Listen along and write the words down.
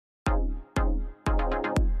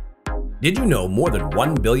Did you know more than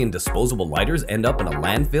 1 billion disposable lighters end up in a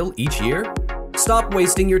landfill each year? Stop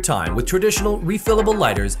wasting your time with traditional refillable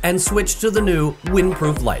lighters and switch to the new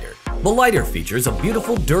Windproof Lighter. The lighter features a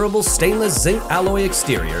beautiful, durable stainless zinc alloy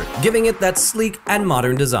exterior, giving it that sleek and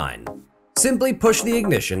modern design. Simply push the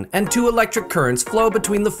ignition and 2 electric currents flow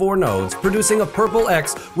between the 4 nodes, producing a purple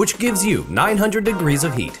X which gives you 900 degrees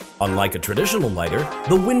of heat. Unlike a traditional lighter,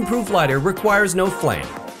 the Windproof Lighter requires no flame,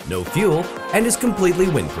 no fuel, and is completely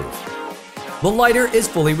windproof. The lighter is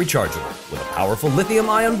fully rechargeable with a powerful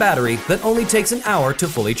lithium-ion battery that only takes an hour to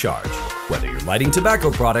fully charge. Whether you're lighting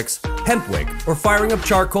tobacco products, hemp wick, or firing up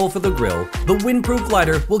charcoal for the grill, the Windproof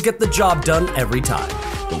Lighter will get the job done every time.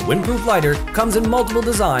 The Windproof Lighter comes in multiple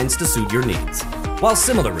designs to suit your needs. While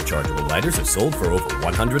similar rechargeable lighters are sold for over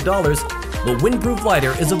 $100, the Windproof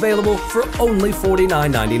Lighter is available for only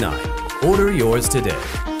 $49.99. Order yours today.